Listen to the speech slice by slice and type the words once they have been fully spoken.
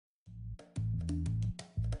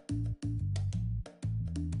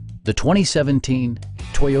The 2017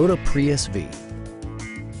 Toyota Prius V.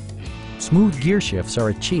 Smooth gear shifts are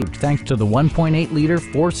achieved thanks to the 1.8-liter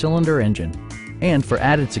four-cylinder engine. And for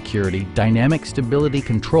added security, dynamic stability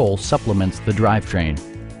control supplements the drivetrain.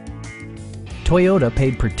 Toyota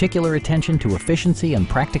paid particular attention to efficiency and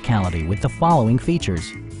practicality with the following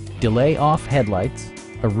features: delay-off headlights,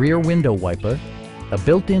 a rear window wiper, a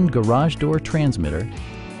built-in garage door transmitter,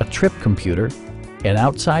 a trip computer, an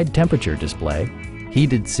outside temperature display,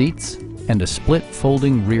 heated seats, and a split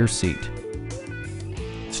folding rear seat.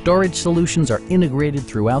 Storage solutions are integrated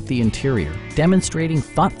throughout the interior, demonstrating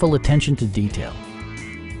thoughtful attention to detail.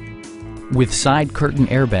 With side curtain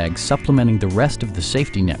airbags supplementing the rest of the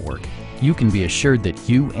safety network, you can be assured that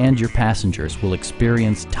you and your passengers will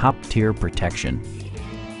experience top-tier protection.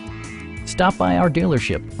 Stop by our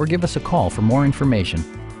dealership or give us a call for more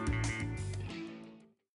information.